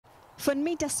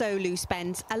Funmi Dasolu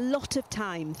spends a lot of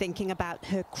time thinking about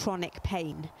her chronic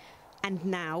pain. And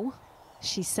now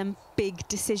she's some big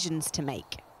decisions to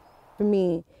make. For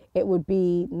me, it would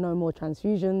be no more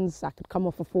transfusions. I could come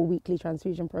off a 4-weekly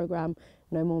transfusion program,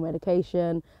 no more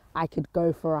medication. I could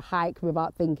go for a hike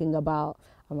without thinking about,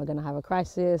 am I going to have a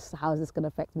crisis? How is this going to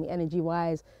affect me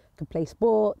energy-wise? I could play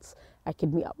sports. I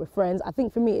could meet up with friends. I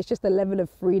think for me, it's just a level of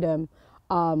freedom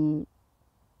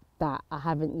that I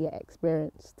haven't yet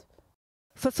experienced.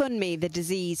 For Funmi, the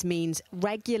disease means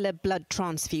regular blood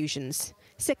transfusions.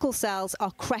 Sickle cells are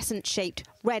crescent-shaped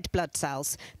red blood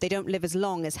cells. They don't live as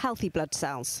long as healthy blood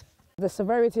cells. The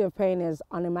severity of pain is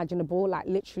unimaginable. Like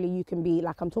literally you can be,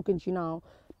 like I'm talking to you now,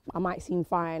 I might seem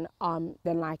fine,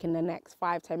 then like in the next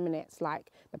 5-10 minutes,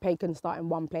 like the pain can start in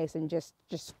one place and just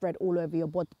spread all over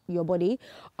your body.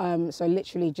 So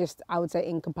literally just, I would say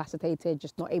incapacitated,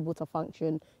 just not able to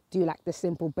function, do like the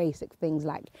simple basic things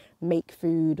like make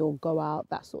food or go out,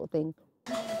 that sort of thing.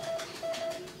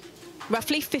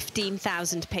 Roughly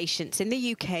 15,000 patients in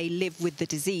the UK live with the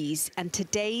disease, and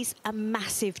today's a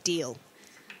massive deal.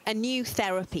 A new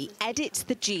therapy edits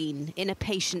the gene in a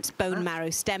patient's bone marrow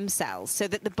stem cells so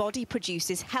that the body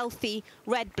produces healthy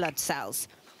red blood cells.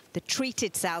 The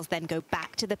treated cells then go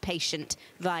back to the patient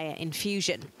via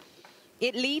infusion.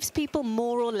 It leaves people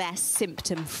more or less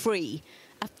symptom-free,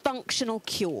 a functional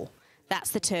cure. That's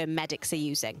the term medics are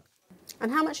using.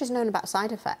 And how much is known about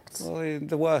side effects? Well,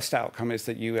 the worst outcome is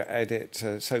that you edit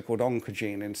a so-called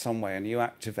oncogene in some way and you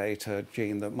activate a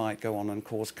gene that might go on and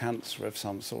cause cancer of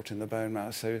some sort in the bone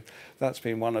marrow. So that's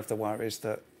been one of the worries,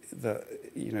 that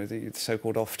the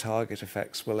so-called off-target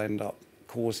effects will end up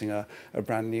causing a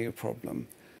brand new problem.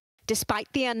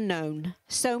 Despite the unknown,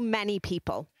 so many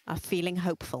people are feeling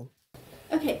hopeful.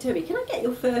 OK, Toby, can I get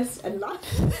your first and last?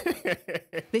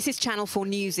 This is Channel 4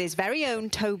 News' very own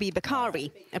Toby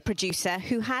Bakari, a producer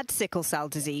who had sickle cell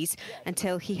disease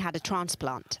until he had a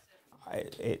transplant.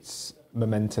 It's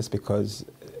momentous because,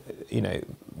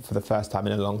 for the first time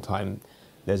in a long time,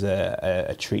 there's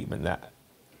a treatment that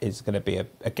is going to be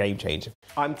a game changer.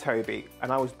 I'm Toby,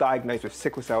 and I was diagnosed with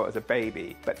sickle cell as a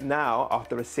baby, but now,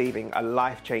 after receiving a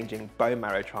life-changing bone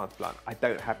marrow transplant, I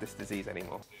don't have this disease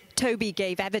anymore. Toby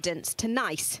gave evidence to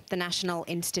NICE, the National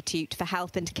Institute for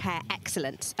Health and Care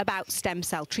Excellence, about stem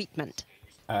cell treatment.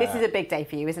 This is a big day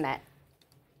for you, isn't it?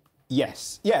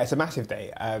 Yes. Yeah, it's a massive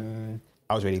day.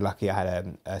 I was really lucky. I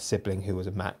had a sibling who was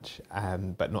a match,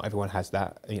 but not everyone has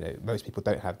that. Most people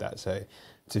don't have that. So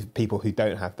to people who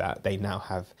don't have that, they now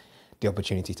have the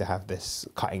opportunity to have this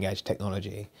cutting-edge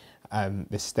technology,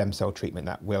 this stem cell treatment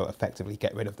that will effectively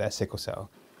get rid of their sickle cell.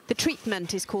 The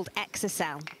treatment is called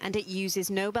exa-cel, and it uses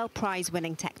Nobel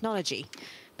Prize-winning technology.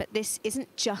 But this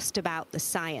isn't just about the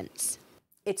science.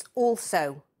 It's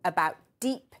also about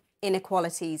deep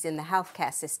inequalities in the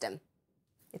healthcare system.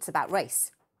 It's about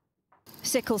race.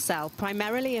 Sickle cell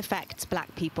primarily affects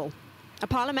black people. A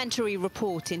parliamentary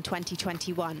report in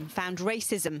 2021 found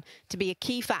racism to be a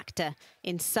key factor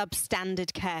in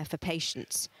substandard care for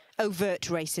patients, overt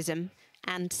racism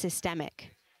and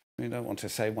systemic. We don't want to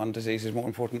say one disease is more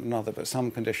important than another, but some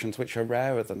conditions which are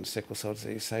rarer than sickle cell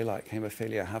disease, say like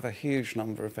haemophilia, have a huge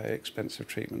number of very expensive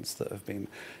treatments that have been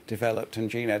developed,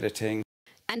 and gene editing.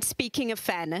 And speaking of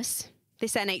fairness,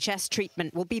 this NHS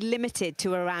treatment will be limited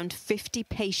to around 50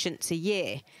 patients a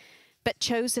year. But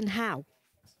chosen how?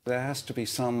 There has to be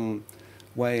some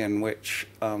way in which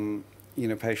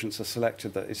patients are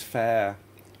selected that is fair.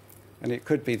 And it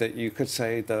could be that you could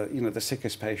say the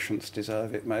sickest patients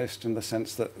deserve it most, in the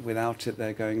sense that without it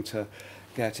they're going to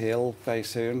get ill very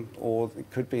soon. Or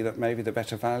it could be that maybe the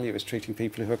better value is treating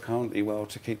people who are currently well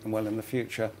to keep them well in the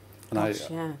future. And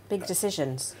yeah, big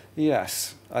decisions.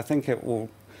 Yes, I think it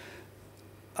will.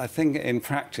 I think in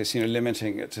practice,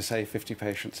 limiting it to say 50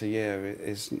 patients a year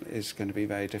is going to be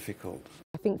very difficult.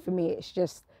 I think for me, it's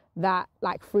just that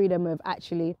freedom of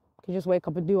actually, I can just wake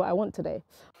up and do what I want today.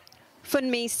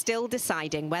 Funmi's still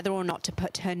deciding whether or not to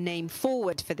put her name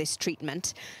forward for this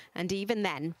treatment. And even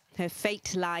then, her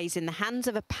fate lies in the hands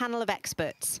of a panel of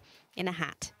experts in a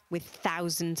hat with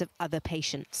thousands of other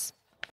patients.